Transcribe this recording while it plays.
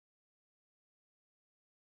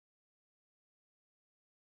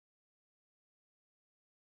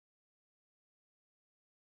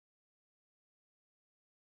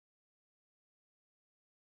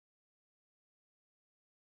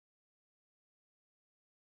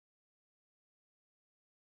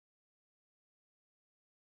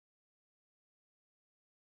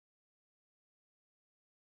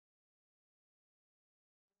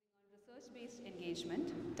research-based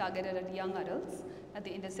engagement targeted at young adults at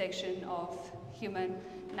the intersection of human,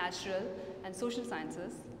 natural, and social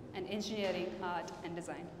sciences, and engineering, art, and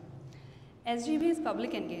design. SGB's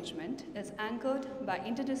public engagement is anchored by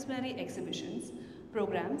interdisciplinary exhibitions,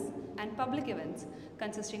 programs, and public events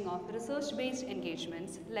consisting of research-based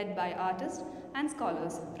engagements led by artists and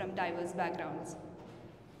scholars from diverse backgrounds.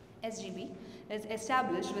 SGB is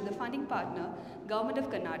established with the funding partner, Government of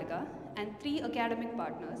Karnataka, and 3 academic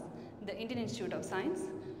partners, the Indian Institute of Science,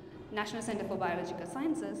 National Center for Biological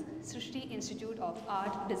Sciences, Srishti Institute of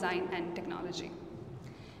Art, Design, and Technology.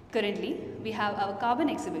 Currently, we have our Carbon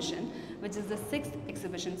exhibition, which is the 6th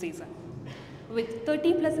exhibition season. With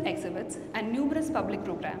 30+ exhibits and numerous public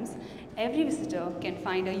programs, every visitor can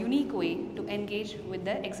find a unique way to engage with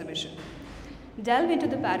the exhibition. Delve into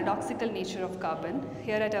the paradoxical nature of carbon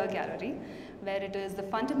here at our gallery, where it is the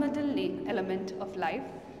fundamental element of life,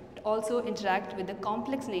 to also interact with the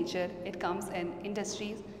complex nature it comes in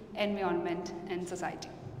industries, environment, and society.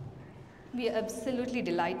 We are absolutely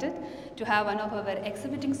delighted to have one of our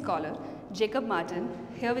exhibiting scholar, Jacob Martin,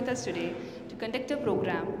 here with us today to conduct a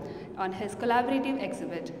program on his collaborative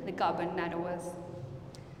exhibit, the Carbon Nanoverse.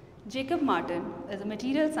 Jacob Martin is a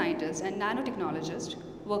material scientist and nanotechnologist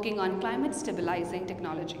working on climate stabilizing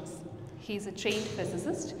technologies. He is a trained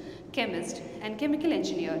physicist, chemist, and chemical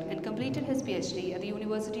engineer and completed his PhD at the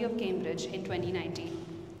University of Cambridge in 2019.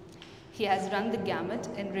 He has run the gamut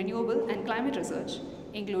in renewable and climate research,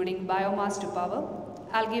 including biomass to power,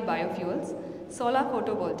 algae biofuels, solar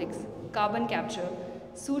photovoltaics, carbon capture,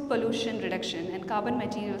 soot pollution reduction, and carbon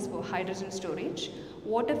materials for hydrogen storage,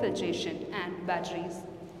 water filtration, and batteries.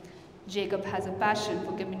 Jacob has a passion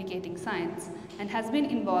for communicating science and has been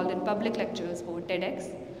involved in public lectures for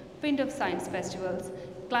TEDx, Wind of Science festivals,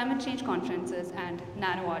 climate change conferences, and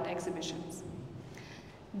nano art exhibitions.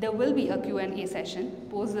 There will be a Q&A session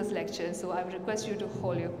post this lecture, so I would request you to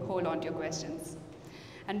hold on to your questions.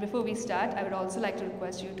 And before we start, I would also like to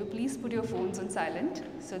request you to please put your phones on silent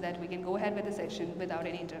so that we can go ahead with the session without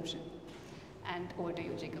any interruption. And over to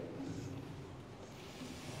you, Jacob.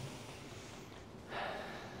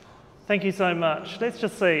 Thank you so much. Let's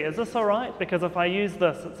just see, is this all right? Because if I use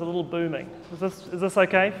this, it's a little booming. Is this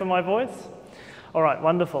okay for my voice? All right,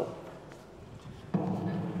 wonderful.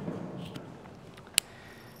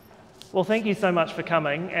 Well, thank you so much for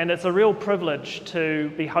coming, and it's a real privilege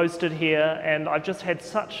to be hosted here, and I've just had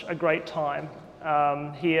such a great time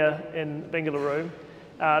here in Bengaluru.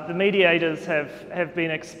 The mediators have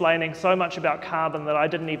been explaining so much about carbon that I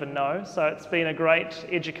didn't even know, so it's been a great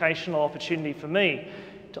educational opportunity for me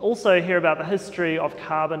to also hear about the history of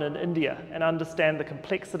carbon in India and understand the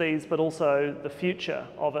complexities but also the future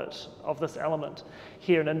of this element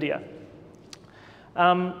here in India.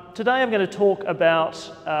 Today I'm going to talk about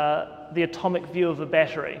the atomic view of the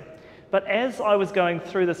battery, but as I was going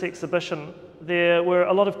through this exhibition there were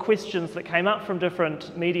a lot of questions that came up from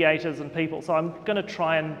different mediators and people, so I'm going to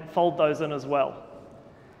try and fold those in as well.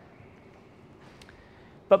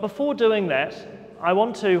 But before doing that, I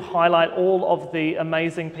want to highlight all of the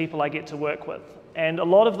amazing people I get to work with. And a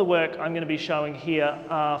lot of the work I'm going to be showing here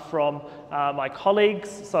are from my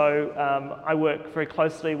colleagues. So I work very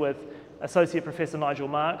closely with Associate Professor Nigel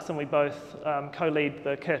Marks, and we both co-lead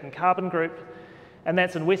the Curtin Carbon Group. And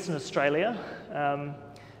that's in Western Australia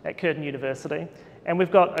at Curtin University. And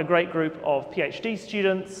we've got a great group of PhD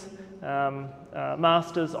students,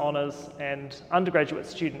 masters, honours, and undergraduate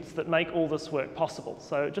students that make all this work possible.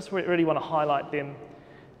 So just really want to highlight them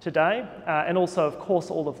today, and also, of course,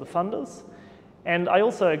 all of the funders. And I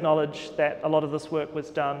also acknowledge that a lot of this work was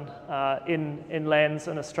done in lands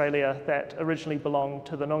in Australia that originally belonged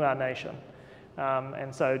to the Noongar Nation.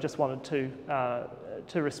 And so just wanted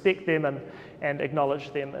to respect them and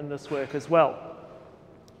acknowledge them in this work as well.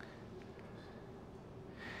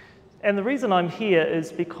 And the reason I'm here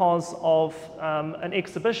is because of an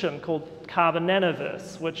exhibition called Carbon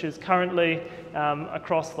Nanoverse, which is currently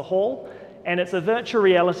across the hall. And it's a virtual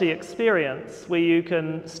reality experience where you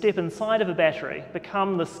can step inside of a battery,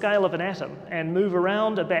 become the scale of an atom, and move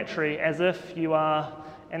around a battery as if you are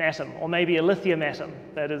an atom, or maybe a lithium atom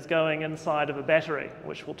that is going inside of a battery,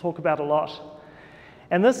 which we'll talk about a lot.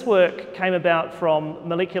 And this work came about from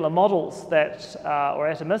molecular models that, or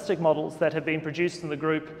atomistic models that have been produced in the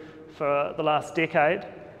group for the last decade,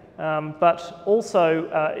 but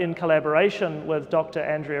also in collaboration with Dr.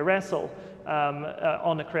 Andrea Rassel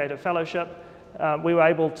on a creative fellowship, we were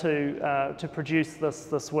able to produce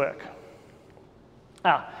this work.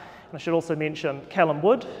 I should also mention Callum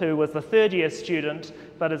Wood, who was the third-year student,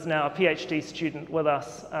 but is now a PhD student with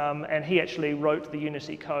us, and he actually wrote the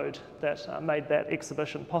Unity code that made that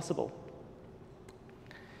exhibition possible.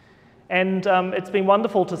 And it's been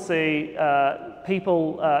wonderful to see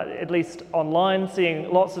people, at least online,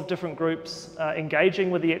 seeing lots of different groups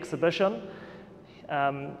engaging with the exhibition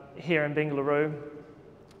here in Bengaluru.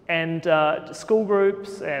 And school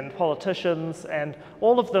groups and politicians, and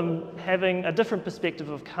all of them having a different perspective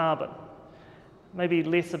of carbon. Maybe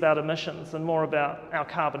less about emissions and more about our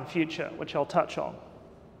carbon future, which I'll touch on.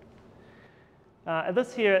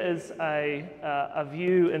 This here is a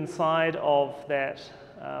view inside of that,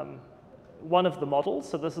 one of the models.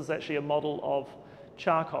 So this is actually a model of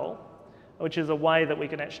charcoal, which is a way that we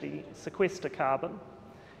can actually sequester carbon.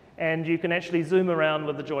 And you can actually zoom around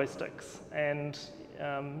with the joysticks and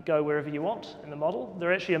go wherever you want in the model. There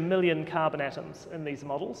are actually 1 million carbon atoms in these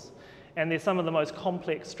models, and they're some of the most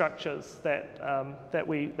complex structures that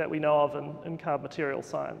we know of in carbon material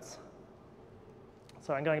science.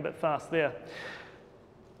 So I'm going a bit fast there.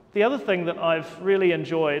 The other thing that I've really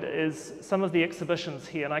enjoyed is some of the exhibitions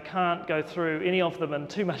here, and I can't go through any of them in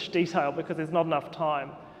too much detail because there's not enough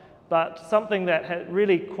time. But something that had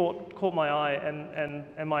really caught my eye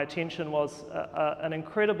and my attention was an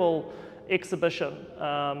incredible exhibition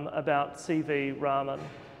about C.V. Raman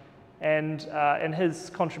and his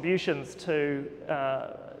contributions to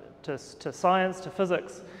science, to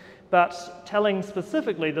physics, but telling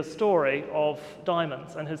specifically the story of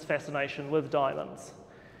diamonds and his fascination with diamonds.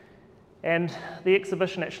 And the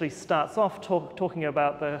exhibition actually starts off talking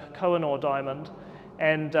about the Kohinoor diamond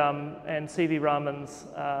and C.V. Raman's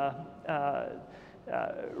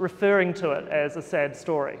referring to it as a sad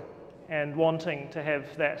story and wanting to have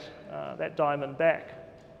that diamond back.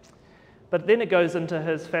 But then it goes into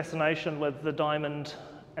his fascination with the diamond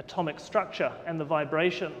atomic structure and the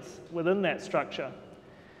vibrations within that structure.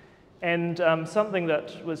 And something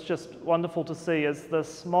that was just wonderful to see is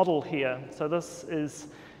this model here. So this is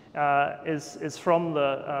from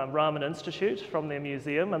the Raman Institute, from their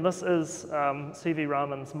museum, and this is C.V.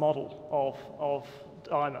 Raman's model of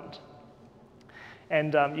diamond.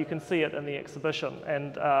 And you can see it in the exhibition,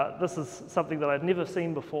 and this is something that I'd never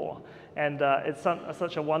seen before, and it's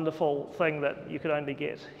such a wonderful thing that you could only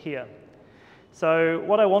get here. So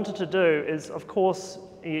what I wanted to do is, of course,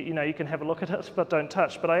 you can have a look at it, but don't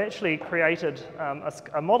touch, but I actually created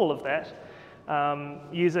a model of that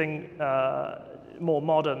using more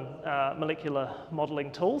modern molecular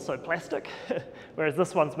modelling tools, so plastic, whereas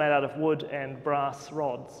this one's made out of wood and brass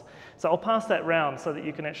rods. So I'll pass that round so that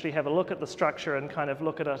you can actually have a look at the structure and kind of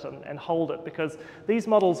look at it and hold it, because these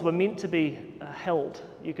models were meant to be held.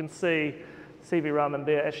 You can see C.V. Raman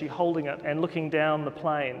there actually holding it and looking down the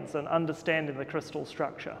planes and understanding the crystal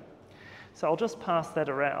structure. So I'll just pass that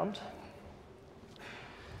around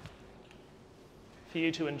for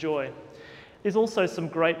you to enjoy. There's also some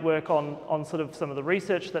great work on sort of some of the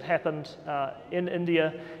research that happened in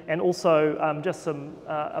India, and also just some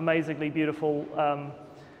amazingly beautiful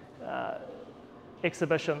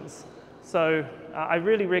exhibitions. So I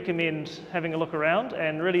really recommend having a look around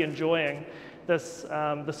and really enjoying this,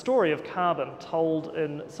 the story of carbon told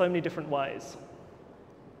in so many different ways.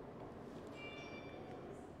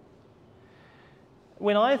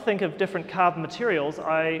 When I think of different carbon materials,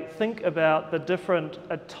 I think about the different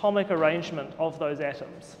atomic arrangement of those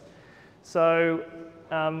atoms. So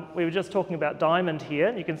we were just talking about diamond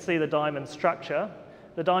here. You can see the diamond structure.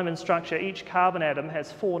 The diamond structure, each carbon atom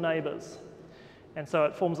has 4 neighbours. And so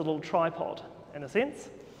it forms a little tripod, in a sense.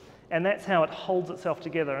 And that's how it holds itself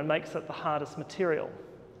together and makes it the hardest material.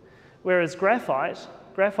 Whereas graphite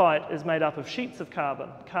is made up of sheets of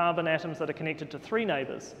carbon atoms that are connected to 3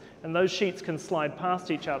 neighbours, and those sheets can slide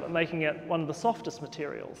past each other, making it one of the softest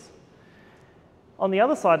materials. On the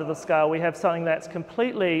other side of the scale, we have something that's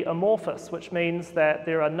completely amorphous, which means that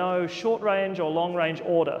there are no short-range or long-range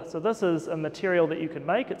order. So this is a material that you can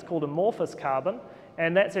make. It's called amorphous carbon,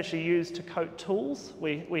 and that's actually used to coat tools.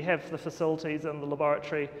 We have the facilities in the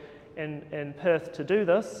laboratory in Perth to do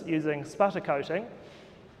this using sputter coating.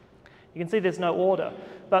 You can see there's no order,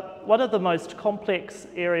 but one of the most complex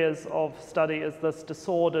areas of study is this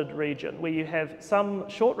disordered region, where you have some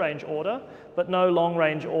short-range order, but no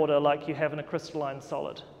long-range order like you have in a crystalline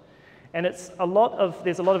solid. And there's a lot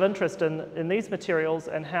of interest in these materials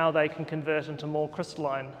and how they can convert into more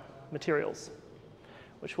crystalline materials,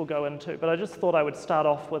 which we'll go into. But I just thought I would start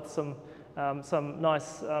off with some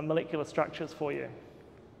nice molecular structures for you.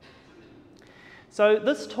 So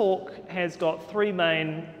this talk has got 3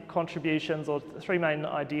 main contributions, or 3 main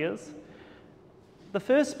ideas. The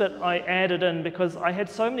first bit I added in because I had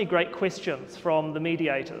so many great questions from the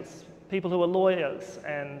mediators, people who are lawyers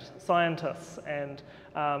and scientists and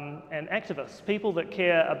activists, people that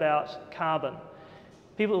care about carbon,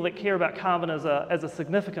 people that care about carbon as a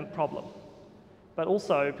significant problem. but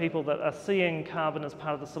also people that are seeing carbon as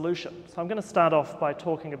part of the solution. So I'm going to start off by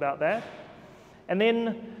talking about that. And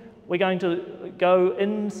then we're going to go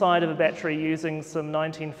inside of a battery using some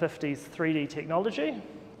 1950s 3D technology,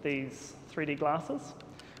 these 3D glasses,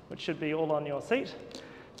 which should be all on your seat.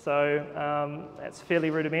 So that's fairly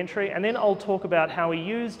rudimentary. And then I'll talk about how we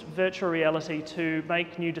used virtual reality to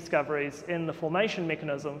make new discoveries in the formation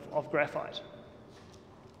mechanism of graphite.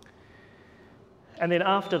 And then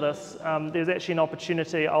after this, there's actually an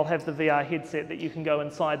opportunity. I'll have the VR headset that you can go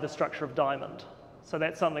inside the structure of diamond. So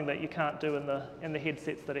that's something that you can't do in the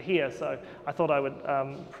headsets that are here. So I thought I would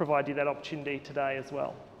provide you that opportunity today as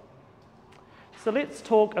well. So let's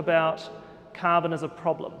talk about carbon as a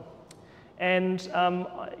problem. And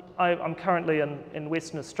I'm currently in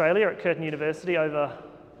Western Australia at Curtin University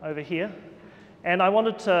over here. And I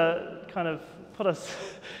wanted to kind of put us,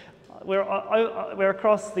 we're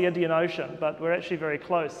across the Indian Ocean, but we're actually very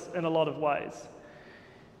close in a lot of ways.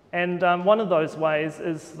 And one of those ways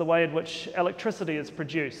is the way in which electricity is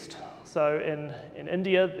produced. So in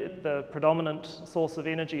India, the predominant source of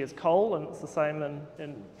energy is coal, and it's the same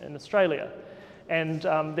in Australia. And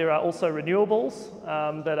there are also renewables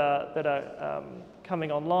that are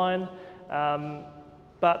coming online,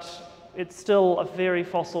 but it's still a very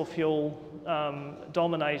fossil fuel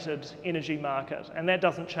dominated energy market, and that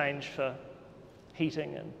doesn't change for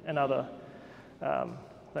heating and other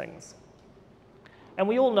things. And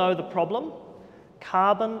we all know the problem.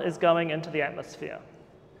 Carbon is going into the atmosphere.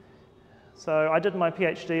 So I did my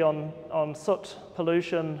PhD on soot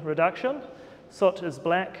pollution reduction. Soot is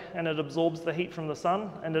black and it absorbs the heat from the sun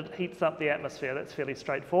and it heats up the atmosphere. That's fairly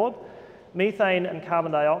straightforward. Methane and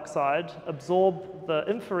carbon dioxide absorb the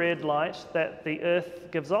infrared light that the Earth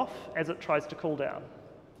gives off as it tries to cool down.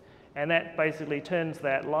 And that basically turns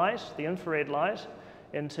that light, the infrared light,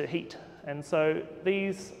 into heat. And so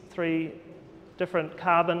these three different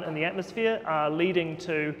carbon in the atmosphere are leading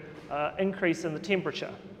to increase in the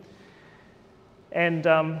temperature. And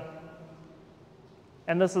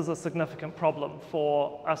this is a significant problem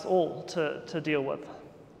for us all to deal with.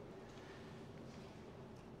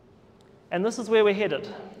 And this is where we're headed.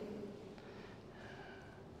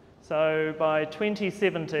 So by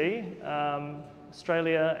 2070,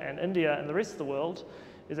 Australia and India and the rest of the world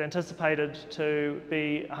is anticipated to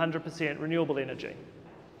be 100% renewable energy,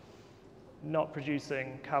 not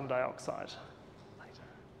producing carbon dioxide.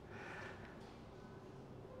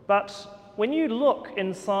 But when you look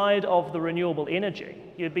inside of the renewable energy,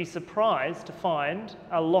 you'd be surprised to find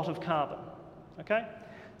a lot of carbon, okay?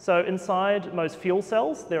 So inside most fuel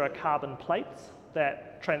cells, there are carbon plates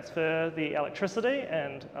that transfer the electricity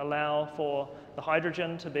and allow for the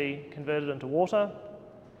hydrogen to be converted into water.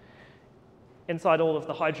 Inside all of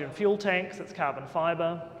the hydrogen fuel tanks, it's carbon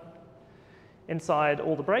fiber. Inside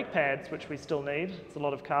all the brake pads, which we still need, it's a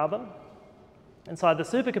lot of carbon. Inside the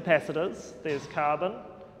supercapacitors, there's carbon,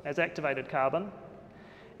 as activated carbon.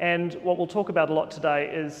 And what we'll talk about a lot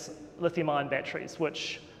today is lithium-ion batteries,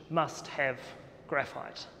 which must have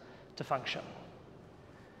graphite to function.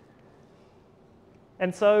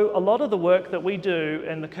 And so a lot of the work that we do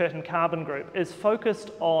in the Curtin Carbon Group is focused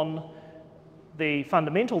on the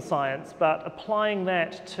fundamental science, but applying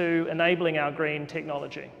that to enabling our green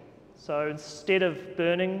technology. So instead of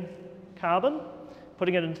burning carbon,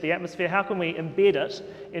 putting it into the atmosphere, how can we embed it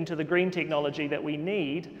into the green technology that we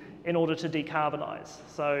need in order to decarbonize?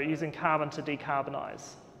 So using carbon to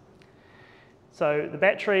decarbonize. So the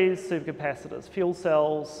batteries, supercapacitors, fuel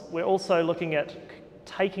cells, we're also looking at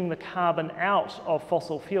taking the carbon out of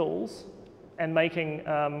fossil fuels and making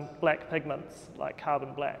black pigments like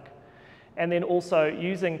carbon black. And then also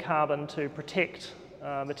using carbon to protect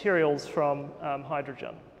materials from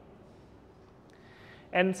hydrogen.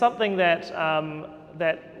 And something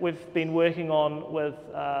that we've been working on with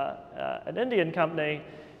an Indian company,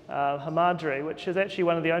 Himadri, which is actually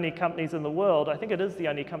one of the only companies in the world, I think it is the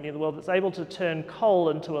only company in the world that's able to turn coal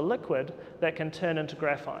into a liquid that can turn into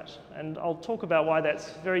graphite. And I'll talk about why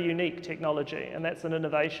that's very unique technology, and that's an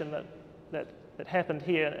innovation that happened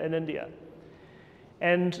here in India.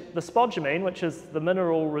 And the spodumene, which is the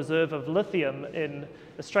mineral reserve of lithium in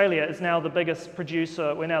Australia, is now the biggest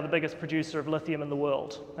producer. We're now the biggest producer of lithium in the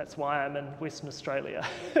world. That's why I'm in Western Australia.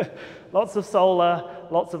 Lots of solar,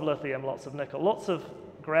 lots of lithium, lots of nickel, lots of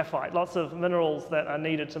graphite, lots of minerals that are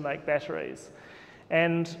needed to make batteries.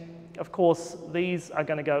 And of course, these are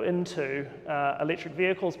going to go into electric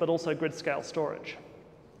vehicles, but also grid scale storage.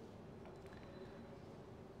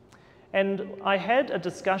 And I had a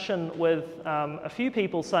discussion with a few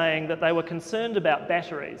people saying that they were concerned about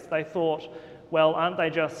batteries. They thought, well, aren't they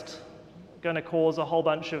just going to cause a whole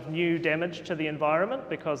bunch of new damage to the environment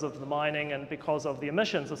because of the mining and because of the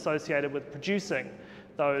emissions associated with producing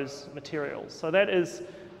those materials. So that is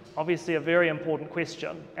obviously a very important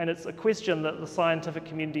question, and it's a question that the scientific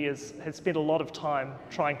community has spent a lot of time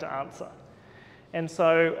trying to answer. And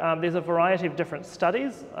so there's a variety of different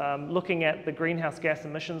studies looking at the greenhouse gas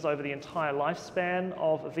emissions over the entire lifespan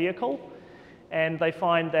of a vehicle, and they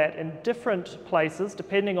find that in different places,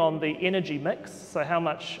 depending on the energy mix, so how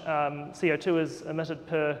much CO2 is emitted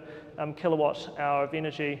per kilowatt hour of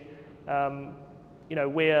energy, you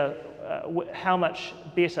know, how much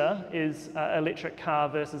better is an electric car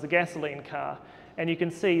versus a gasoline car. And you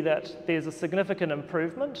can see that there's a significant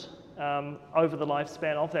improvement over the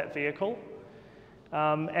lifespan of that vehicle.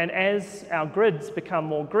 And as our grids become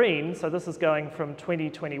more green, so this is going from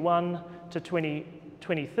 2021 to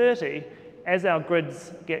 2030, as our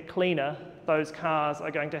grids get cleaner, those cars are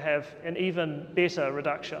going to have an even better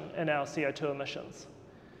reduction in our CO2 emissions.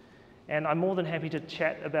 And I'm more than happy to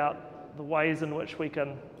chat about the ways in which we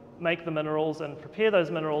can make the minerals and prepare those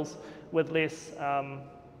minerals with less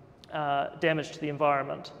damage to the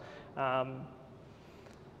environment.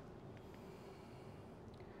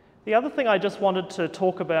 The other thing I just wanted to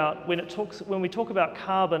talk about when we talk about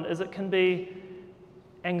carbon is it can be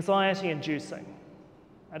anxiety-inducing.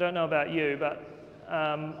 I don't know about you, but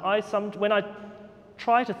when I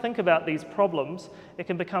try to think about these problems, it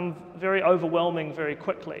can become very overwhelming very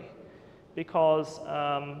quickly because,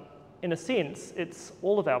 in a sense, it's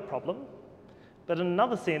all of our problem, but in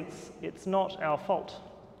another sense, it's not our fault.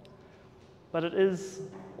 But it is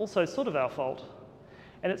also sort of our fault,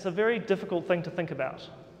 and it's a very difficult thing to think about.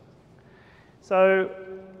 So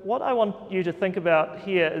what I want you to think about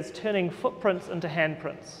here is turning footprints into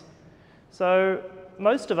handprints. So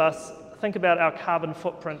most of us think about our carbon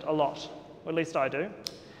footprint a lot, or at least I do.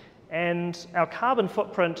 And our carbon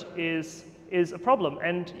footprint is a problem.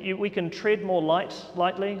 And we can tread more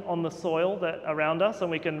lightly on the soil around us,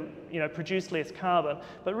 and we can produce less carbon.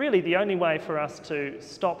 But really, the only way for us to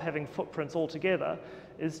stop having footprints altogether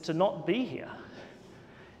is to not be here.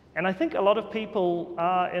 And I think a lot of people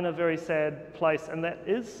are in a very sad place, and that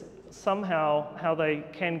is somehow how they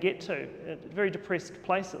can get to, very depressed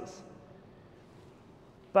places.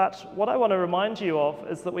 But what I want to remind you of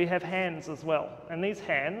is that we have hands as well, and these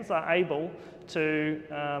hands are able to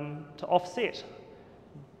offset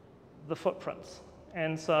the footprints.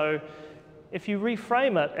 And so if you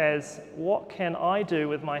reframe it as, what can I do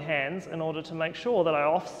with my hands in order to make sure that I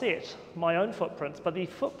offset my own footprints, but the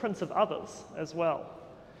footprints of others as well,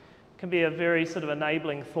 can be a very sort of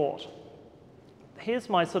enabling thought. Here's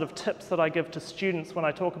my sort of tips that I give to students when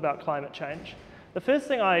I talk about climate change. The first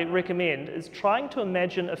thing I recommend is trying to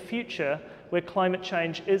imagine a future where climate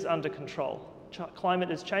change is under control. Climate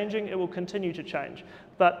is changing, it will continue to change.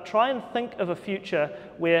 But try and think of a future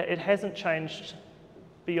where it hasn't changed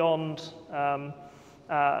beyond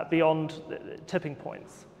tipping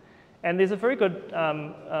points. And there's a very good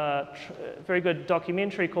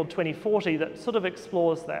documentary called 2040 that sort of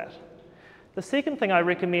explores that. The second thing I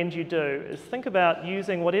recommend you do is think about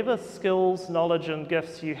using whatever skills, knowledge, and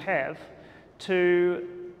gifts you have to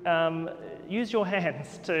use your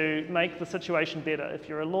hands to make the situation better. If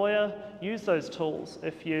you're a lawyer, use those tools.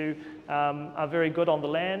 If you are very good on the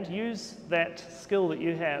land, use that skill that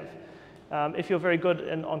you have. If you're very good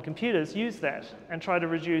on computers, use that and try to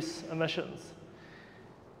reduce emissions.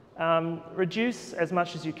 Reduce as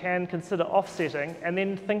much as you can, consider offsetting, and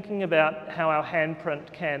then thinking about how our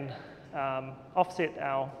handprint can offset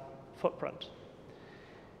our footprint.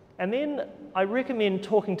 And then I recommend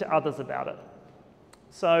talking to others about it.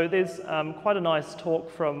 So there's quite a nice talk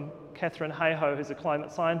from Catherine Hayhoe, who's a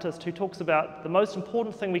climate scientist, who talks about the most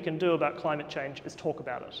important thing we can do about climate change is talk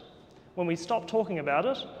about it. When we stop talking about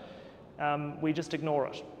it, we just ignore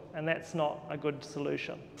it, and that's not a good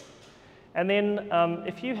solution. And then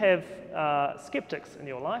if you have skeptics in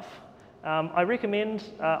your life, I recommend,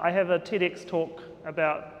 I have a TEDx talk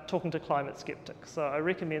about talking to climate skeptics. So I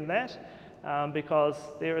recommend that because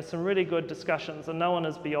there are some really good discussions, and no one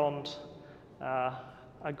is beyond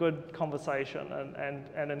a good conversation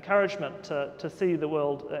and encouragement to see the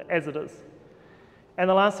world as it is. And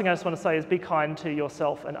the last thing I just want to say is be kind to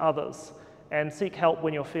yourself and others, and seek help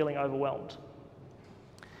when you're feeling overwhelmed.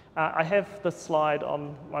 I have this slide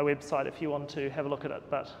on my website if you want to have a look at it,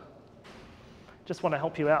 but just want to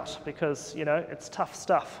help you out because, it's tough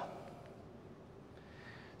stuff.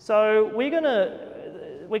 So we're going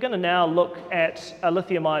to now look at a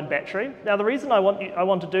lithium-ion battery. Now, the reason I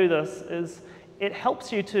want to do this is it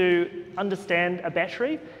helps you to understand a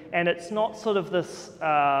battery, and it's not sort of this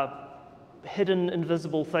hidden,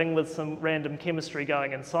 invisible thing with some random chemistry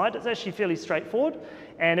going inside. It's actually fairly straightforward,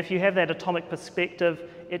 and if you have that atomic perspective,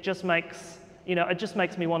 it just makes, it just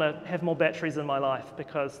makes me want to have more batteries in my life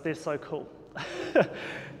because they're so cool.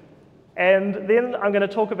 And then I'm going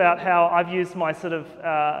to talk about how I've used my sort of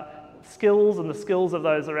skills and the skills of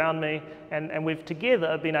those around me, and we've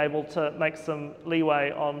together been able to make some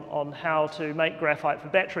leeway on how to make graphite for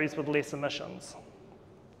batteries with less emissions.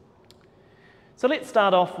 So let's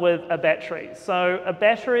start off with a battery. So a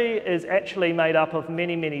battery is actually made up of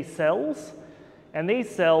many, many cells, and these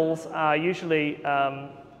cells are usually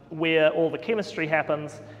where all the chemistry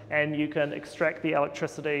happens, and you can extract the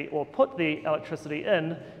electricity or put the electricity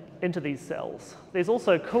into these cells. There's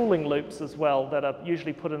also cooling loops as well that are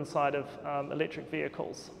usually put inside of electric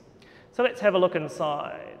vehicles. So let's have a look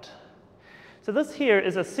inside. So this here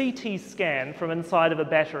is a CT scan from inside of a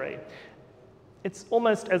battery. It's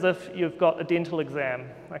almost as if you've got a dental exam,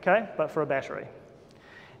 okay, but for a battery.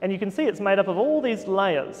 And you can see it's made up of all these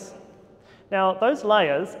layers. Now, those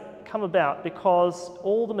layers come about because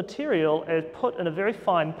all the material is put in a very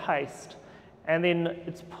fine paste, and then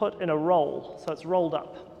it's put in a roll, so it's rolled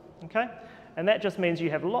up. Okay? And that just means you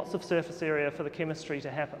have lots of surface area for the chemistry to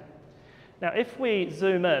happen. Now, if we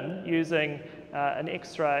zoom in using an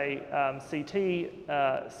X-ray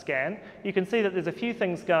CT scan, you can see that there's a few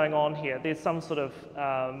things going on here. There's some sort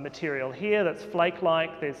of material here that's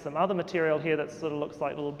flake-like. There's some other material here that sort of looks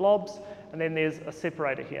like little blobs. And then there's a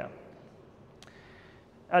separator here.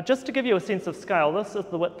 Just to give you a sense of scale, this is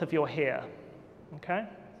the width of your hair, okay,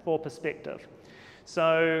 for perspective.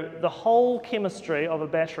 So the whole chemistry of a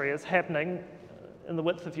battery is happening in the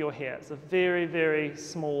width of your hair. It's a very, very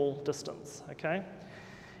small distance, okay?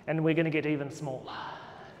 And we're going to get even smaller.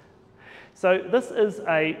 So this is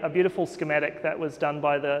a beautiful schematic that was done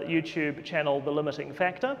by the YouTube channel, The Limiting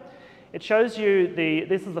Factor. It shows you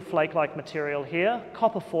this is the flake-like material here,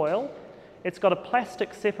 copper foil. It's got a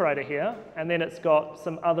plastic separator here, and then it's got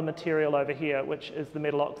some other material over here, which is the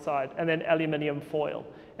metal oxide, and then aluminium foil.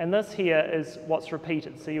 And this here is what's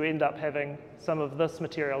repeated. So you end up having some of this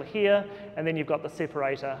material here, and then you've got the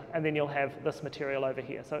separator, and then you'll have this material over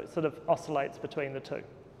here. So it sort of oscillates between the two.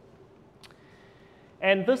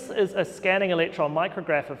 And this is a scanning electron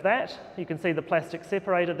micrograph of that. You can see the plastic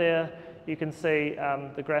separator there. You can see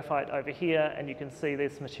the graphite over here, and you can see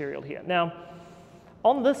this material here. Now,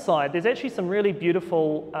 on this side, there's actually some really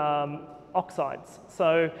beautiful oxides.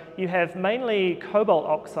 So you have mainly cobalt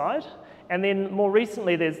oxide, and then more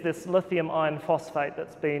recently there's this lithium-ion phosphate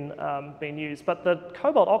that's been used. But the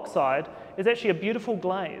cobalt oxide is actually a beautiful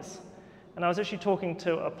glaze. And I was actually talking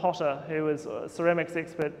to a potter who is a ceramics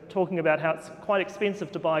expert, talking about how it's quite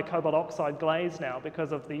expensive to buy cobalt oxide glaze now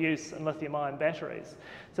because of the use in lithium-ion batteries.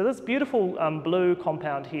 So this beautiful blue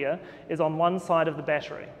compound here is on one side of the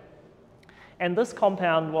battery. And this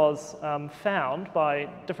compound was found by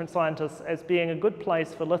different scientists as being a good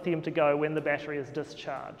place for lithium to go when the battery is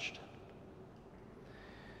discharged.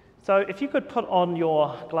 So if you could put on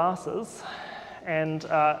your glasses and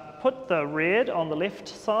put the red on the left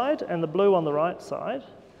side and the blue on the right side,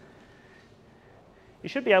 you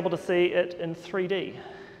should be able to see it in 3D.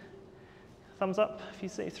 Thumbs up if you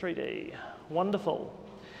see 3D. Wonderful.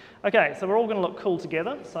 Okay, so we're all going to look cool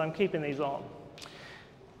together, so I'm keeping these on.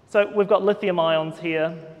 So we've got lithium ions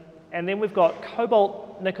here, and then we've got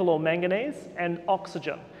cobalt, nickel or manganese, and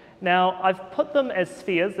oxygen. Now, I've put them as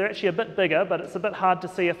spheres. They're actually a bit bigger, but it's a bit hard to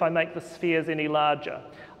see if I make the spheres any larger.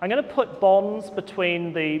 I'm going to put bonds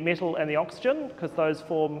between the metal and the oxygen, because those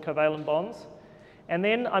form covalent bonds. And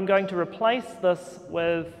then I'm going to replace this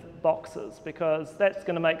with boxes, because that's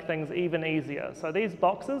going to make things even easier. So these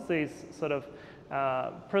boxes, these sort of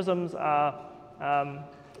prisms are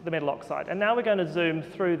the metal oxide. And now we're going to zoom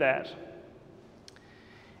through that.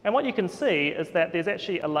 And what you can see is that there's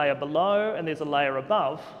actually a layer below and there's a layer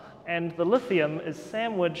above, and the lithium is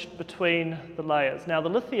sandwiched between the layers. Now the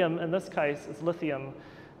lithium in this case is lithium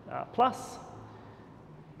plus,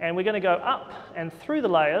 and we're going to go up and through the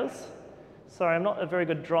layers. Sorry, I'm not a very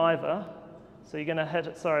good driver, so you're going to hit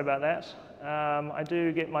it, sorry about that. I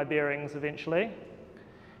do get my bearings eventually.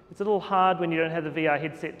 It's a little hard when you don't have the VR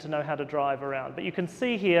headset to know how to drive around. But you can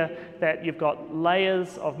see here that you've got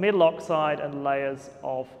layers of metal oxide and layers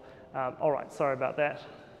of, all right, sorry about that.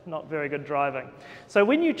 Not very good driving. So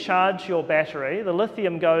when you charge your battery, the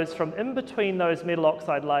lithium goes from in between those metal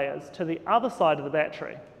oxide layers to the other side of the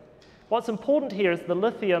battery. What's important here is the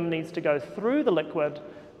lithium needs to go through the liquid,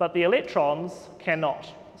 but the electrons cannot.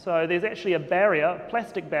 So there's actually a barrier,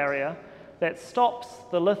 plastic barrier, that stops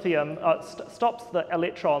the lithium, stops the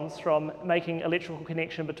electrons from making electrical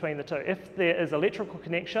connection between the two. If there is electrical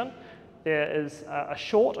connection, there is a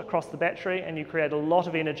short across the battery and you create a lot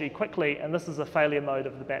of energy quickly, and this is a failure mode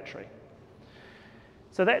of the battery.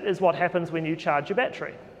 So that is what happens when you charge your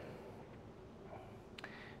battery.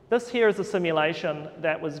 This here is a simulation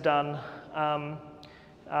that was done,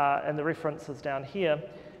 and the reference is down here.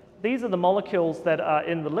 These are the molecules that are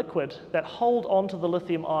in the liquid that hold onto the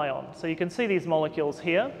lithium ion. So you can see these molecules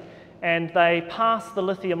here, and they pass the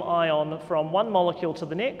lithium ion from one molecule to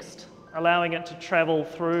the next, allowing it to travel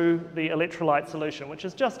through the electrolyte solution, which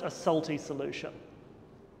is just a salty solution.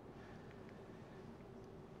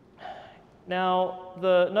 Now,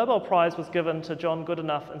 the Nobel Prize was given to John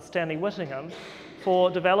Goodenough and Stanley Whittingham for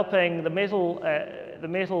developing the metal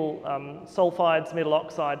sulfides, metal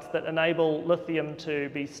oxides that enable lithium to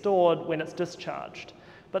be stored when it's discharged.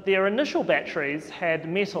 But their initial batteries had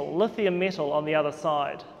metal, lithium metal on the other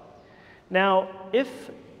side. Now,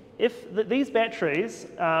 these batteries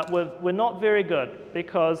were not very good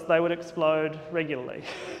because they would explode regularly.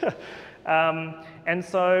 And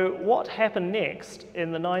so what happened next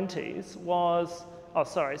in the 90s was,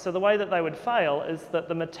 so the way that they would fail is that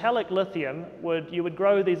the metallic lithium you would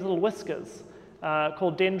grow these little whiskers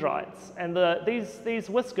called dendrites, and these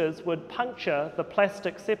whiskers would puncture the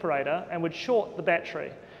plastic separator and would short the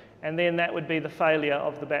battery, and then that would be the failure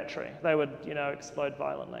of the battery. They would, explode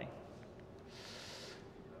violently.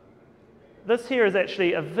 This here is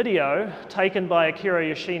actually a video taken by Akira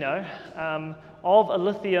Yoshino of a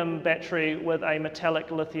lithium battery with a metallic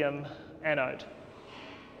lithium anode.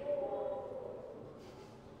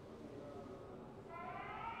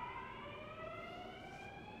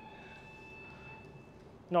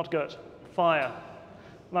 Not good. Fire.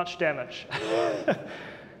 Much damage.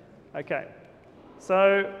 Okay.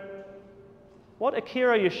 So what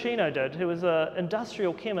Akira Yoshino did, who was an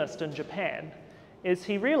industrial chemist in Japan, is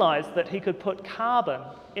he realized that he could put carbon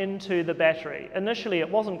into the battery. Initially, it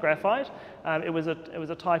wasn't graphite. It was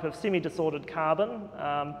a type of semi-disordered carbon,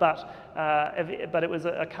 but it was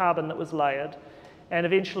a carbon that was layered. And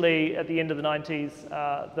eventually, at the end of the 90s,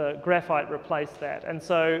 the graphite replaced that. And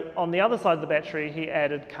so on the other side of the battery, he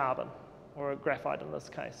added carbon, or graphite in this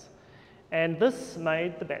case. And this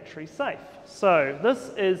made the battery safe. So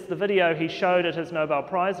this is the video he showed at his Nobel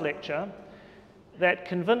Prize lecture that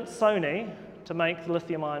convinced Sony to make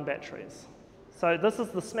lithium-ion batteries. So this is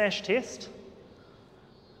the smash test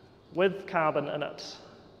with carbon in it.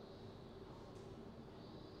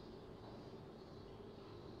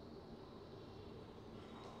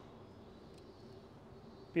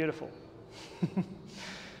 Beautiful.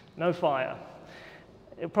 No fire.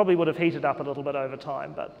 It probably would have heated up a little bit over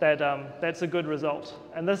time, but that's a good result.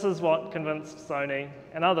 And this is what convinced Sony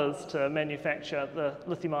and others to manufacture the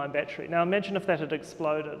lithium-ion battery. Now imagine if that had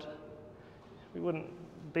exploded. We wouldn't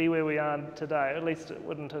be where we are today. At least it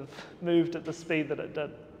wouldn't have moved at the speed that it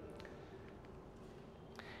did.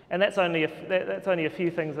 And that's only a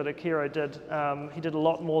few things that Akira did. He did a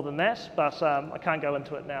lot more than that, but I can't go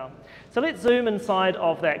into it now. So let's zoom inside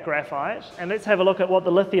of that graphite, and let's have a look at what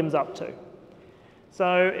the lithium's up to.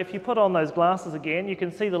 So if you put on those glasses again, you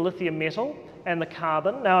can see the lithium metal and the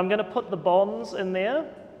carbon. Now I'm going to put the bonds in there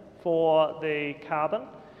for the carbon,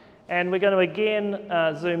 and we're going to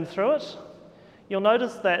again zoom through it. You'll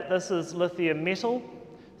notice that this is lithium metal,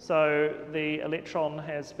 so the electron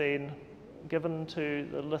has been given to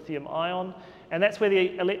the lithium ion, and that's where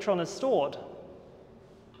the electron is stored.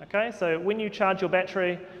 Okay, so when you charge your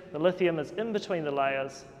battery, the lithium is in between the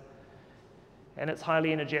layers, and it's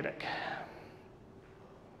highly energetic.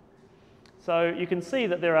 So you can see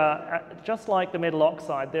that there are, just like the metal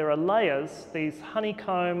oxide, there are layers, these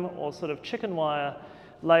honeycomb or sort of chicken wire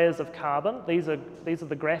layers of carbon. These are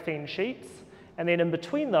the graphene sheets. And then in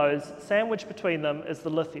between those, sandwiched between them, is the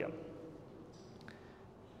lithium.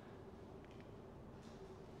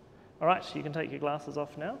 All right, you can take your glasses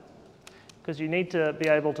off now, because you need to be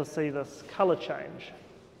able to see this color change.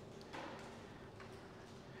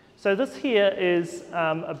 So this here is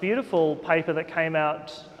a beautiful paper that came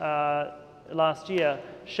out last year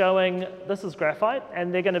showing this is graphite,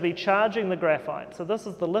 and they're going to be charging the graphite. So this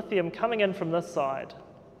is the lithium coming in from this side.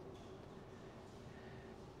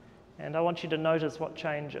 And I want you to notice what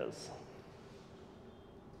changes.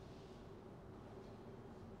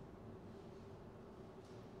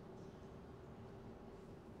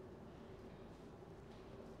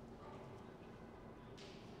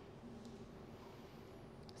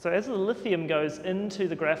 So as the lithium goes into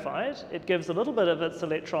the graphite, it gives a little bit of its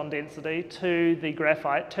electron density to the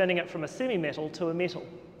graphite, turning it from a semi-metal to a metal.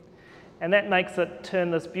 And that makes it turn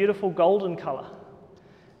this beautiful golden color,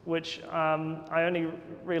 which I only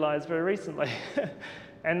realized very recently.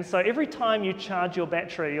 And so every time you charge your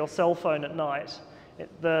battery, your cell phone at night,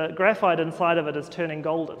 The graphite inside of it is turning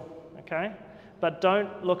golden, okay? But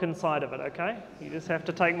don't look inside of it, okay? You just have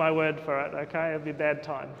to take my word for it, okay? It'll be a bad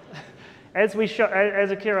time. As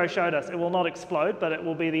Akira showed us, it will not explode, but it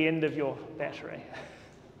will be the end of your battery.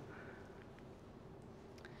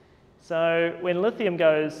 So when lithium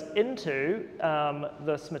goes into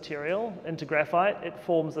this material, into graphite, it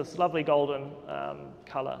forms this lovely golden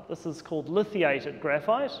color. This is called lithiated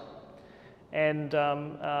graphite. And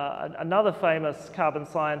another famous carbon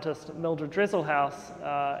scientist, Mildred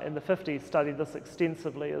Dresselhaus, in the 50s studied this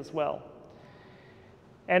extensively as well.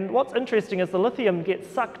 And what's interesting is the lithium gets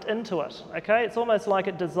sucked into it, okay? It's almost like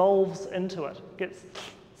it dissolves into it, gets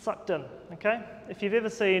sucked in, okay? If you've ever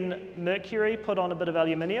seen mercury put on a bit of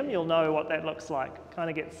aluminium, you'll know what that looks like. It kind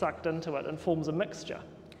of gets sucked into it and forms a mixture.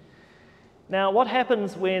 Now, what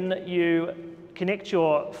happens when you connect turn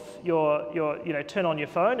on your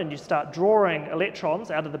phone and you start drawing electrons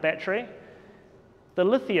out of the battery? The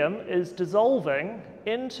lithium is dissolving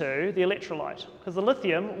into the electrolyte because the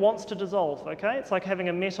lithium wants to dissolve, okay? It's like having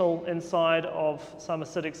a metal inside of some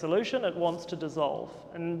acidic solution. It wants to dissolve.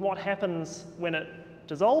 And what happens when it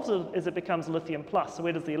dissolves is it becomes lithium plus. So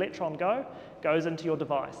where does the electron go? It goes into your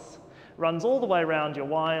device. Runs all the way around your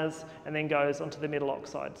wires and then goes onto the metal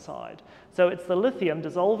oxide side. So it's the lithium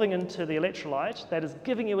dissolving into the electrolyte that is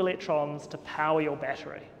giving you electrons to power your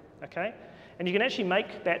battery, okay? And you can actually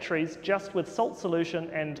make batteries just with salt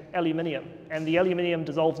solution and aluminium. And the aluminium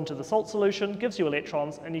dissolves into the salt solution, gives you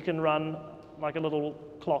electrons, and you can run like a little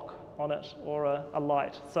clock on it or a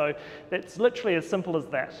light. So it's literally as simple as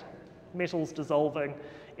that. Metals dissolving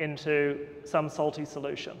into some salty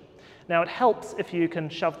solution. Now it helps if you can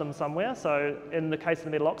shove them somewhere. So in the case of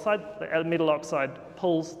the metal oxide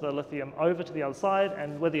pulls the lithium over to the other side,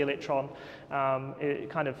 and with the electron,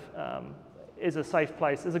 it kind of is a safe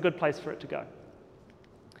place, is a good place for it to go.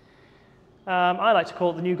 I like to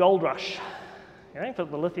call it the new gold rush. You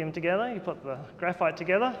put the lithium together, you put the graphite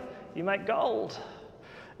together, you make gold.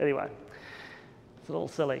 Anyway, it's a little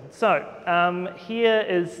silly. So here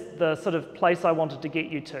is the sort of place I wanted to get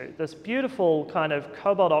you to. This beautiful kind of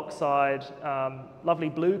cobalt oxide, lovely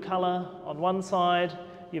blue color on one side.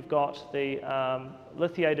 You've got the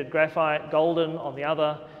lithiated graphite, golden on the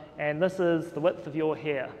other, and this is the width of your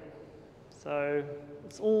hair. So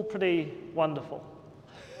it's all pretty wonderful.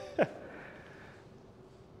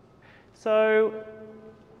 So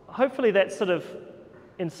hopefully that sort of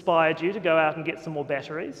inspired you to go out and get some more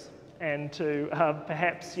batteries and to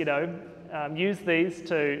perhaps, use these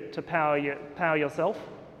to power yourself.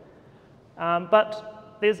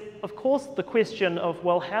 But there's, of course, the question of,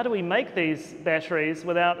 well, how do we make these batteries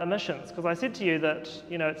without emissions? Because I said to you that,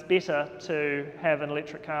 it's better to have an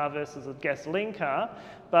electric car versus a gasoline car,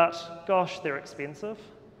 but gosh, they're expensive.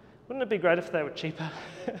 Wouldn't it be great if they were cheaper?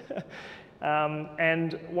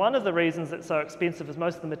 And one of the reasons it's so expensive is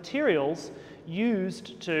most of the materials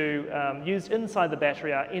used inside the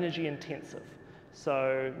battery are energy intensive.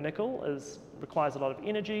 So nickel requires a lot of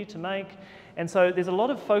energy to make, and so there's a lot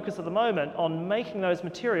of focus at the moment on making those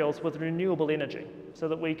materials with renewable energy so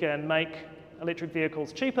that we can make electric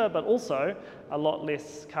vehicles cheaper but also a lot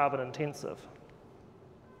less carbon intensive.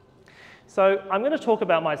 So I'm going to talk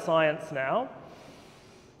about my science now.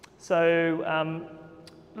 So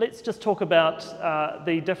let's just talk about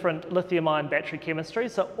the different lithium-ion battery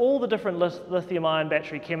chemistries. So all the different lithium-ion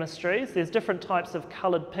battery chemistries, there's different types of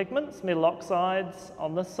coloured pigments, metal oxides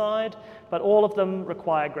on this side, but all of them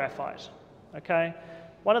require graphite, okay?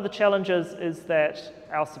 One of the challenges is that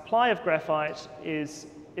our supply of graphite is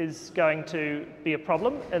going to be a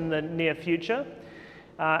problem in the near future,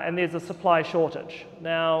 and there's a supply shortage.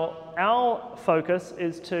 Now, our focus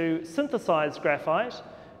is to synthesize graphite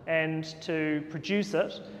and to produce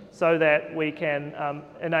it so that we can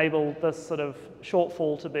enable this sort of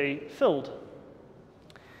shortfall to be filled.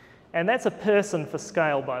 And that's a person for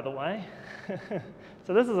scale, by the way.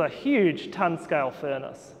 So this is a huge ton-scale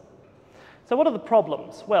furnace. So what are the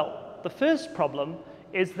problems? Well, the first problem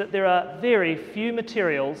is that there are very few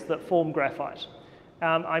materials that form graphite.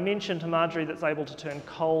 I mentioned to Marjorie that's able to turn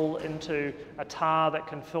coal into a tar that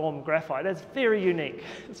can form graphite. That's very unique.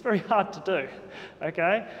 It's very hard to do,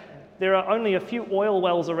 okay? There are only a few oil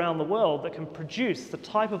wells around the world that can produce the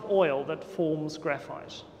type of oil that forms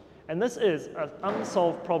graphite. And this is an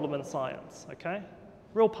unsolved problem in science, okay?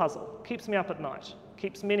 Real puzzle. Keeps me up at night.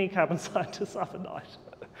 Keeps many carbon scientists up at night.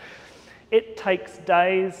 It takes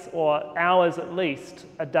days or hours at least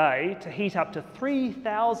a day to heat up to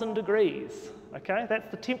 3,000 degrees. Okay, that's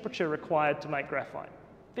the temperature required to make graphite.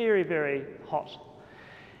 Very, very hot.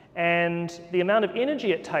 And the amount of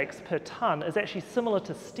energy it takes per ton is actually similar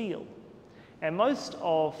to steel. And most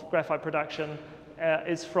of graphite production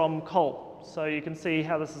is from coal. So you can see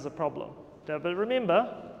how this is a problem. But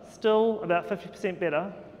remember, still about 50%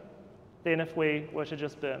 better than if we were to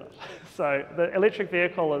just burn it. So the electric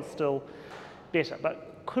vehicle is still better,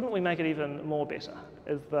 but couldn't we make it even more better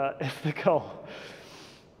is the goal.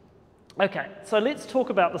 Okay, so let's talk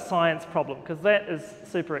about the science problem, because that is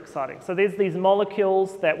super exciting. So there's these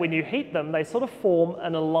molecules that when you heat them, they sort of form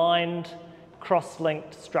an aligned,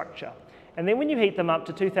 cross-linked structure. And then when you heat them up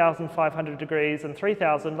to 2,500 degrees and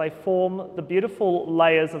 3,000, they form the beautiful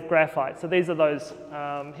layers of graphite. So these are those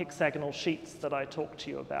hexagonal sheets that I talked to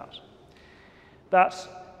you about.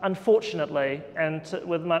 But unfortunately, and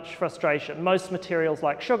with much frustration, most materials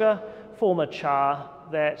like sugar form a char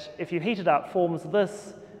that, if you heat it up, forms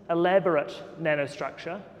this elaborate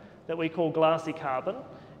nanostructure that we call glassy carbon,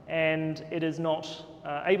 and it is not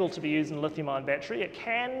able to be used in a lithium-ion battery. It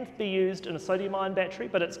can be used in a sodium-ion battery,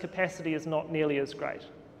 but its capacity is not nearly as great.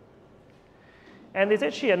 And there's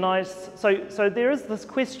actually a nice, so there is this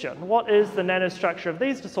question, what is the nanostructure of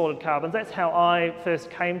these disordered carbons? That's how I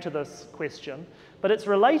first came to this question, but it's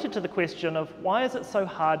related to the question of why is it so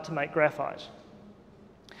hard to make graphite?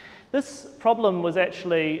 This problem was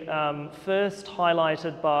actually first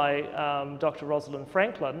highlighted by Dr. Rosalind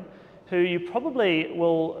Franklin, who you probably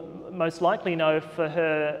will most likely know for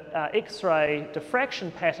her X-ray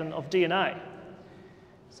diffraction pattern of DNA.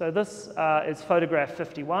 So this is photograph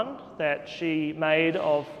 51 that she made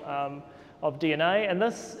of DNA, and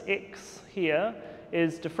this X here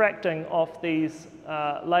is diffracting off these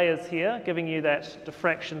layers here, giving you that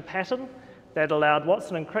diffraction pattern that allowed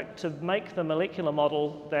Watson and Crick to make the molecular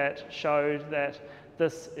model that showed that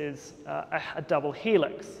this is a double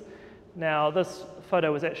helix. Now, this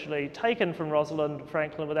photo was actually taken from Rosalind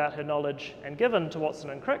Franklin without her knowledge and given to Watson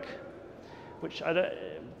and Crick, which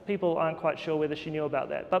people aren't quite sure whether she knew about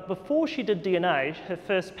that. But before she did DNA, her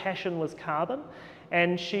first passion was carbon,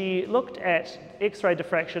 and she looked at X-ray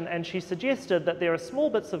diffraction and she suggested that there are small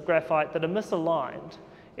bits of graphite that are misaligned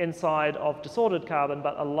inside of disordered carbon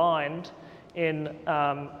but aligned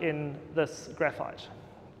in this graphite.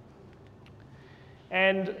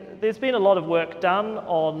 And there's been a lot of work done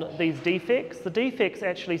on these defects. The defects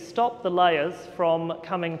actually stop the layers from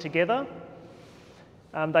coming together.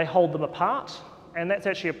 They hold them apart, and that's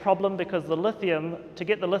actually a problem because the lithium, to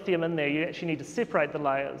get the lithium in there, you actually need to separate the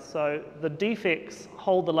layers. So the defects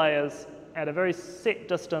hold the layers at a very set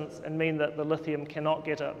distance and mean that the lithium cannot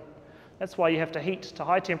get in. That's why you have to heat to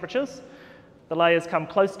high temperatures. The layers come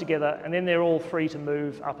close together, and then they're all free to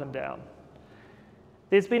move up and down.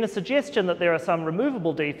 There's been a suggestion that there are some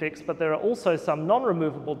removable defects, but there are also some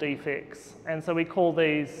non-removable defects, and so we call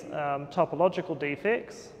these topological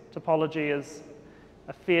defects. Topology is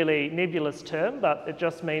a fairly nebulous term, but it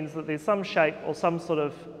just means that there's some shape or some sort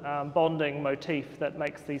of bonding motif that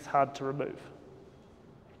makes these hard to remove.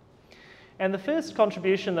 And the first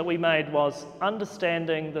contribution that we made was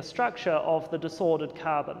understanding the structure of the disordered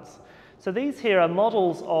carbons. So these here are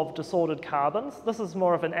models of disordered carbons. This is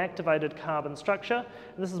more of an activated carbon structure,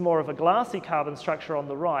 and this is more of a glassy carbon structure on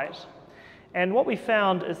the right. And what we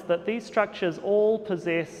found is that these structures all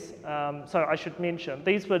possess, so I should mention,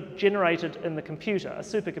 these were generated in the computer, a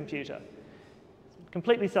supercomputer,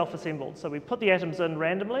 completely self-assembled. So we put the atoms in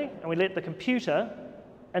randomly, and we let the computer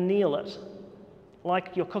anneal it,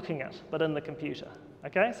 like you're cooking it, but in the computer.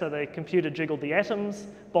 Okay, so the computer jiggled the atoms,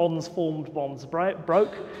 bonds formed, bonds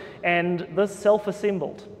broke, and this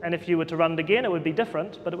self-assembled. And if you were to run it again, it would be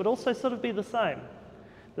different, but it would also sort of be the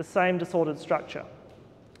same disordered structure.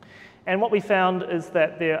 And what we found is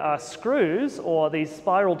that there are screws, or these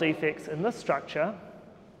spiral defects in this structure,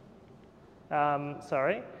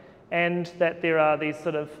 and that there are these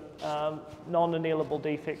sort of non-annealable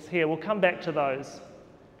defects here. We'll come back to those.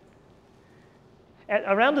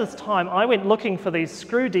 Around this time, I went looking for these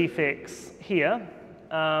screw defects here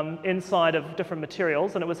inside of different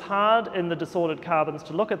materials, and it was hard in the disordered carbons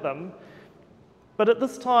to look at them. But at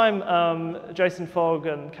this time, Jason Fogg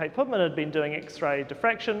and Kate Putman had been doing X-ray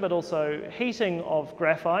diffraction, but also heating of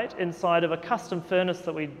graphite inside of a custom furnace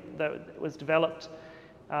that was developed.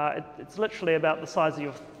 It's literally about the size of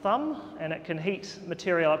your thumb, and it can heat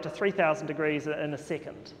material up to 3,000 degrees in a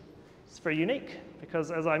second. It's very unique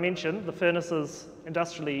because, as I mentioned, the furnaces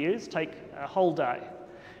industrially used take a whole day,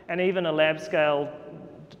 and even a lab-scale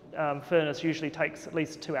furnace usually takes at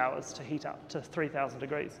least 2 hours to heat up to 3,000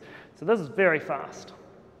 degrees. So this is very fast.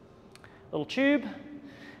 Little tube,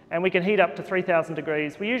 and we can heat up to 3,000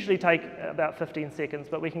 degrees. We usually take about 15 seconds,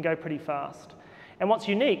 but we can go pretty fast. And what's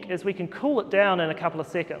unique is we can cool it down in a couple of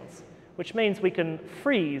seconds, which means we can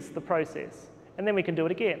freeze the process, and then we can do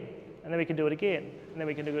it again. and then we can do it again, and then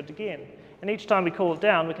we can do it again. And each time we cool it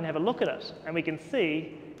down, we can have a look at it, and we can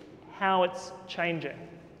see how it's changing.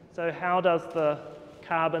 So how does the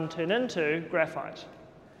carbon turn into graphite?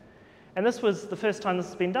 And this was the first time this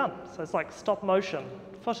has been done. So it's like stop motion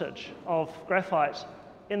footage of graphite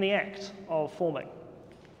in the act of forming.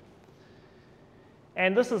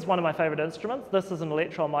 And this is one of my favorite instruments. This is an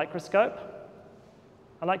electron microscope.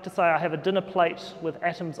 I like to say I have a dinner plate with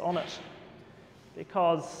atoms on it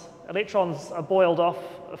because electrons are boiled off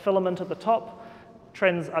a filament at the top,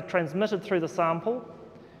 are transmitted through the sample.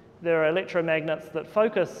 There are electromagnets that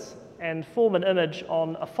focus and form an image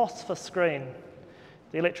on a phosphor screen.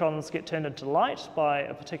 The electrons get turned into light by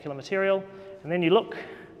a particular material, and then you look,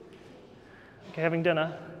 like having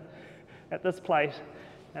dinner, at this plate,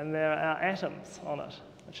 and there are atoms on it,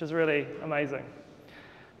 which is really amazing.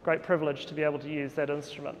 Great privilege to be able to use that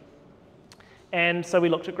instrument. And so we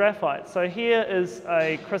looked at graphite. So here is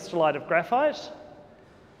a crystallite of graphite,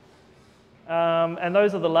 and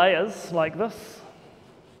those are the layers like this,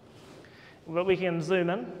 but we can zoom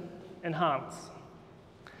in, enhance.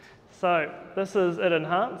 So this is it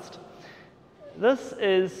enhanced. This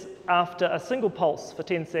is after a single pulse for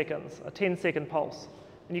 10 seconds, a 10-second pulse.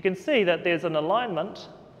 And you can see that there's an alignment.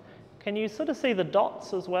 Can you sort of see the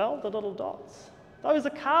dots as well, the little dots? Those are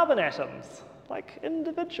carbon atoms, like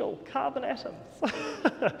individual carbon atoms,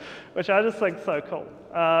 which I just think is so cool.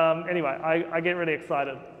 Anyway, I get really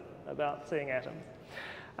excited about seeing atoms,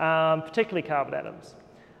 particularly carbon atoms.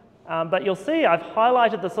 But you'll see I've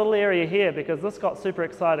highlighted this little area here because this got super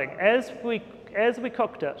exciting. As we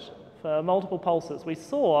cooked it for multiple pulses, we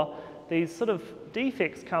saw these sort of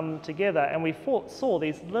defects come together, and we saw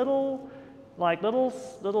these little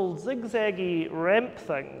zigzaggy ramp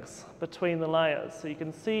things between the layers. So you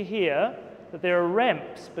can see here that there are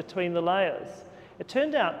ramps between the layers. It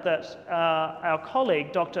turned out that our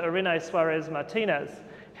colleague, Dr. Irene Suarez Martinez,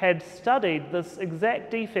 had studied this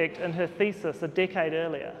exact defect in her thesis a decade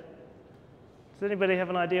earlier. Does anybody have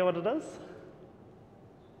an idea what it is?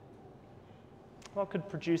 What could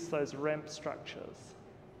produce those ramp structures?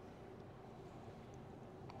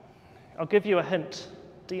 I'll give you a hint.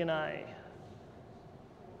 DNA.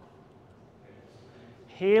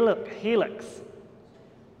 Helix.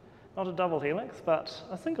 Not a double helix, but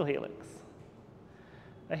a single helix.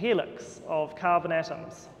 A helix of carbon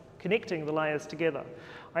atoms connecting the layers together.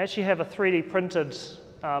 I actually have a 3D printed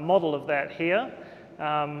model of that here,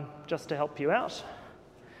 just to help you out.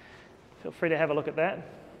 Feel free to have a look at that.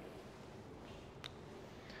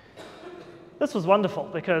 This was wonderful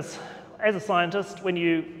because as a scientist, when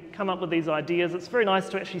you come up with these ideas, it's very nice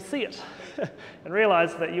to actually see it and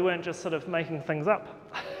realize that you weren't just sort of making things up.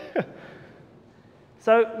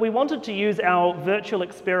 So we wanted to use our virtual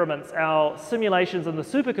experiments, our simulations in the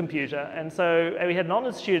supercomputer, and so we had an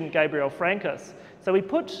honours student, Gabriel Francas. So we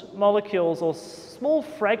put molecules or small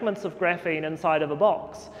fragments of graphene inside of a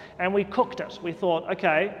box, and we cooked it. We thought,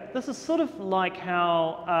 okay, this is sort of like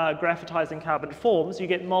how graphitizing carbon forms. You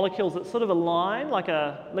get molecules that sort of align like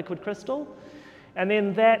a liquid crystal, and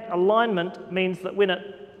then that alignment means that when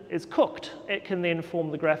it is cooked, it can then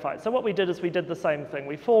form the graphite. So what we did is we did the same thing.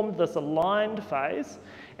 We formed this aligned phase,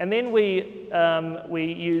 and then we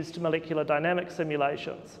used molecular dynamic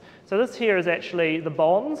simulations. So this here is actually the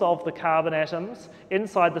bonds of the carbon atoms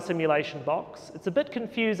inside the simulation box. It's a bit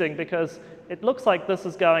confusing because it looks like this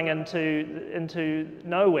is going into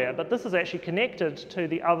nowhere, but this is actually connected to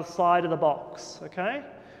the other side of the box, okay?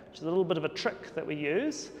 Which is a little bit of a trick that we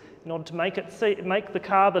use in order to make the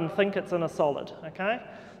carbon think it's in a solid, okay?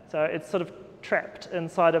 So it's sort of trapped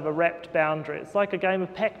inside of a wrapped boundary. It's like a game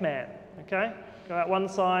of Pac-Man, okay? Go out one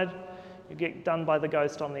side, you get done by the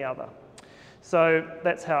ghost on the other. So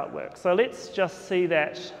that's how it works. So let's just see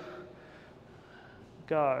that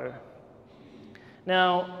go.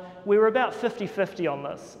 Now, we were about 50-50 on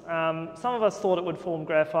this. Some of us thought it would form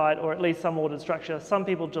graphite, or at least some ordered structure. Some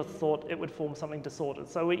people just thought it would form something disordered.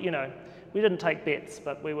 So we didn't take bets,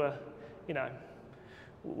 but we were,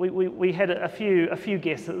 we had a few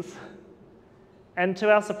guesses. And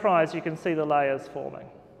to our surprise, you can see the layers forming.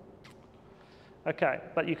 Okay,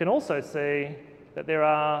 but you can also see that there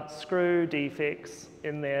are screw defects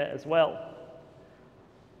in there as well.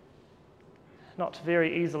 Not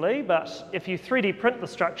very easily, but if you 3D print the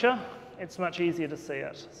structure, it's much easier to see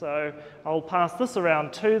it. So I'll pass this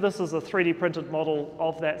around too. This is a 3D printed model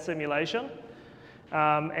of that simulation.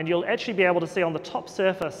 And you'll actually be able to see on the top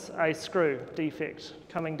surface a screw defect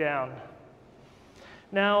coming down.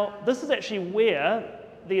 Now, this is actually where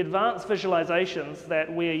the advanced visualizations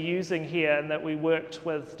that we're using here and that we worked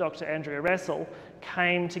with Dr. Andrea Rassel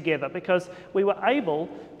came together because we were able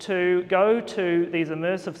to go to these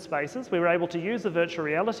immersive spaces. We were able to use a virtual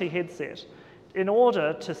reality headset in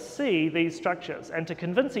order to see these structures and to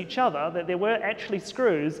convince each other that there were actually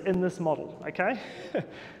screws in this model, okay?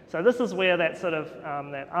 So this is where that sort of,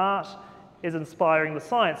 that art is inspiring the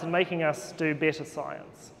science and making us do better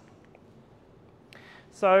science.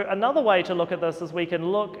 So another way to look at this is we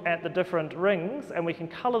can look at the different rings and we can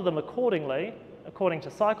color them accordingly, according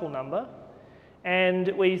to cycle number. And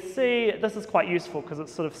we see, this is quite useful because it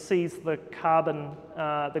sort of sees the carbon,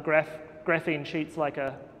 graphene sheets like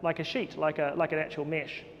an actual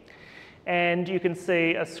mesh. And you can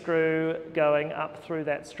see a screw going up through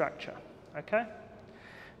that structure, okay?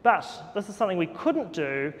 But this is something we couldn't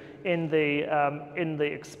do in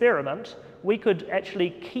the experiment. We could actually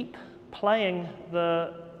keep playing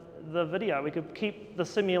the video. We could keep the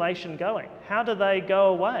simulation going. How do they go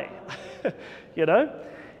away? You know?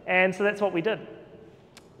 And so that's what we did.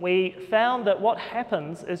 We found that what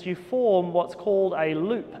happens is you form what's called a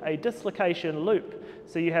loop, a dislocation loop.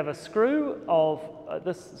 So you have a screw of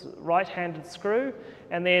this right-handed screw,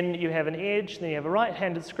 and then you have an edge, then you have a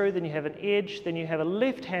right-handed screw, then you have an edge, then you have a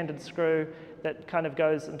left-handed screw that kind of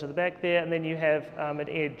goes into the back there, and then you have an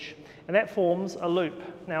edge. And that forms a loop.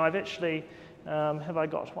 Now I've actually, have I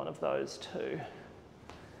got one of those too?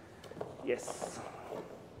 Yes.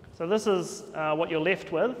 So this is what you're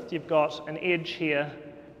left with. You've got an edge here,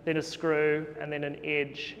 then a screw, and then an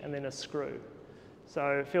edge, and then a screw.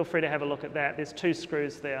 So feel free to have a look at that. There's 2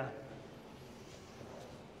 screws there.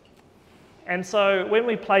 And so when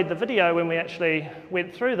we played the video, when we actually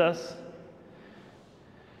went through this,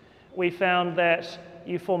 we found that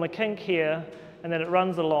you form a kink here, and then it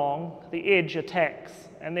runs along, the edge attacks,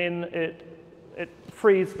 and then it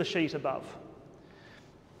frees the sheet above.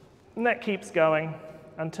 And that keeps going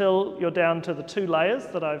until you're down to the 2 layers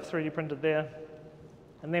that I've 3D printed there.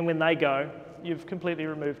 And then when they go, you've completely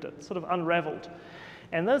removed it, sort of unraveled.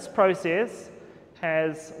 And this process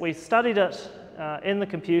we studied it in the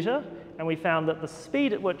computer, and we found that the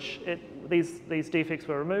speed at which these defects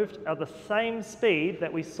were removed are the same speed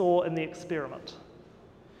that we saw in the experiment.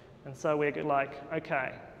 And so we're like,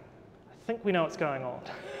 okay, I think we know what's going on.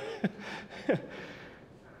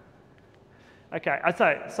 Okay,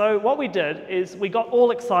 so what we did is we got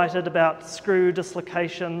all excited about screw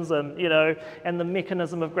dislocations and, you know, and the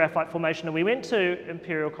mechanism of graphite formation. And we went to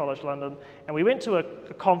Imperial College London, and we went to a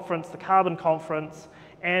conference, the Carbon Conference,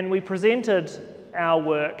 and we presented our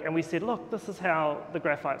work, and we said, look, this is how the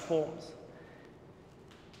graphite forms.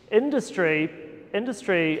 Industry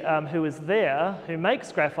who is there, who makes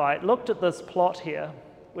graphite, looked at this plot here,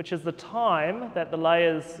 which is the time that the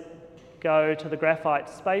layers go to the graphite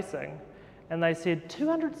spacing, and they said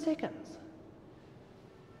 200 seconds.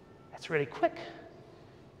 That's really quick.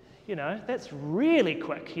 You know, that's really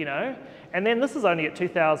quick, you know. And then this is only at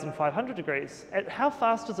 2,500 degrees. How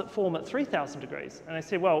fast does it form at 3,000 degrees? And I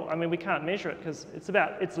said, well, I mean, we can't measure it because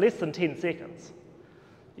it's less than 10 seconds.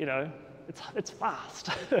 You know, it's fast.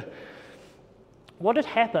 What had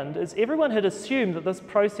happened is everyone had assumed that this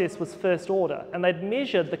process was first order, and they'd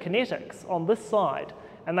measured the kinetics on this side,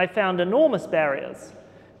 and they found enormous barriers.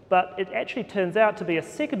 But it actually turns out to be a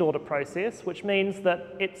second order process, which means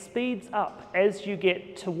that it speeds up as you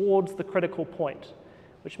get towards the critical point,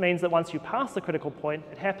 which means that once you pass the critical point,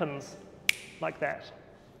 it happens like that.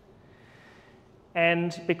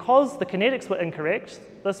 And because the kinetics were incorrect,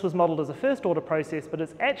 this was modeled as a first order process, but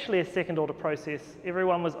it's actually a second order process.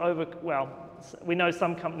 Everyone was we know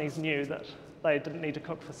some companies knew that they didn't need to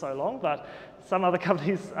cook for so long, but some other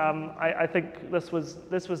companies, I think this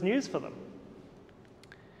was news for them.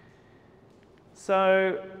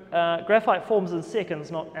 So graphite forms in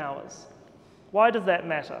seconds, not hours. Why does that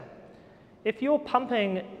matter? If you're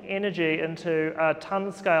pumping energy into a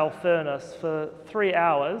ton-scale furnace for 3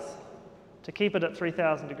 hours, to keep it at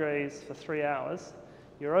 3,000 degrees for 3 hours,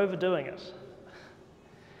 you're overdoing it.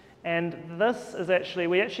 And this is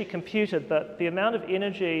we actually computed that the amount of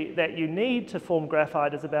energy that you need to form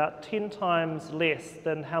graphite is about 10 times less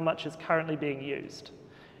than how much is currently being used.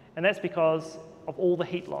 And that's because of all the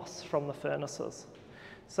heat loss from the furnaces.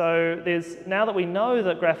 So now that we know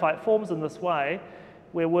that graphite forms in this way,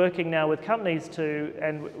 we're working now with companies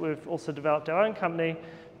and we've also developed our own company,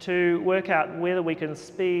 to work out whether we can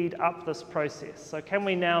speed up this process. So can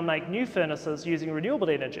we now make new furnaces using renewable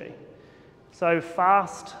energy? So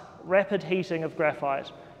fast, rapid heating of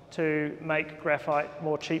graphite to make graphite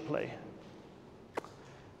more cheaply.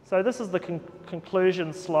 So this is the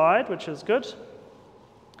conclusion slide, which is good.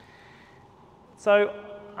 So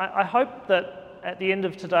I hope that at the end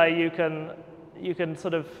of today you can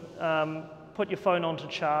sort of put your phone on to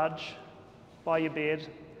charge by your bed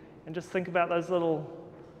and just think about those little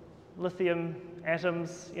lithium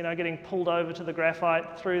atoms, you know, getting pulled over to the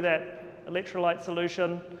graphite through that electrolyte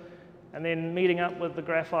solution and then meeting up with the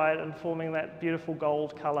graphite and forming that beautiful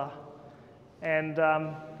gold color. And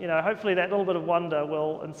you know, hopefully that little bit of wonder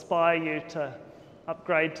will inspire you to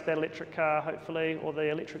upgrade to that electric car, hopefully, or the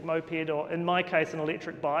electric moped, or in my case, an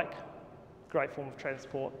electric bike. Great form of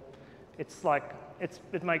transport. It's like,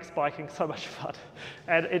 it makes biking so much fun,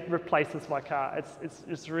 and it replaces my car. It's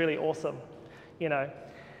just really awesome, you know.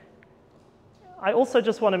 I also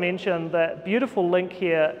just want to mention that beautiful link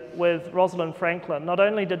here with Rosalind Franklin. Not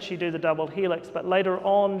only did she do the double helix, but later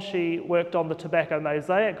on she worked on the tobacco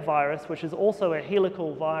mosaic virus, which is also a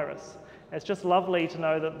helical virus. It's just lovely to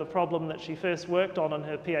know that the problem that she first worked on in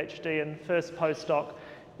her PhD and first postdoc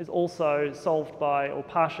is also solved by, or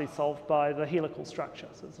partially solved by, the helical structure.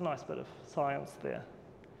 So it's a nice bit of science there.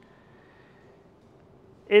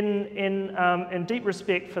 In deep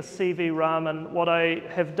respect for CV Raman, what I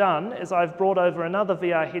have done is I've brought over another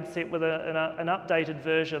VR headset with an updated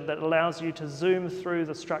version that allows you to zoom through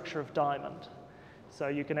the structure of diamond. So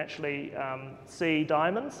you can actually see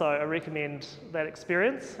diamond, so I recommend that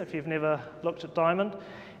experience if you've never looked at diamond.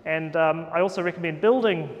 And I also recommend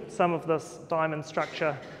building some of this diamond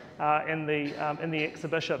structure in the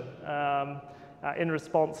exhibition in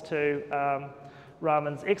response to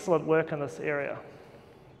Raman's excellent work in this area.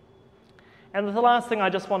 And the last thing I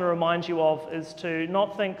just want to remind you of is to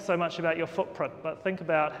not think so much about your footprint, but think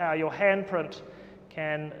about how your handprint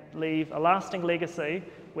can leave a lasting legacy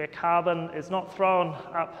where carbon is not thrown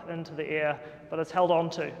up into the air, but is held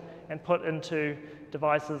onto and put into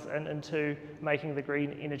devices and into making the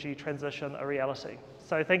green energy transition a reality.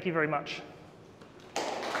 So thank you very much.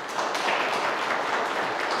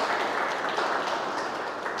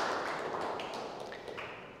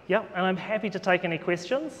 Yeah, and I'm happy to take any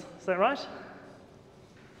questions. Is that right?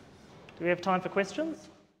 Do we have time for questions?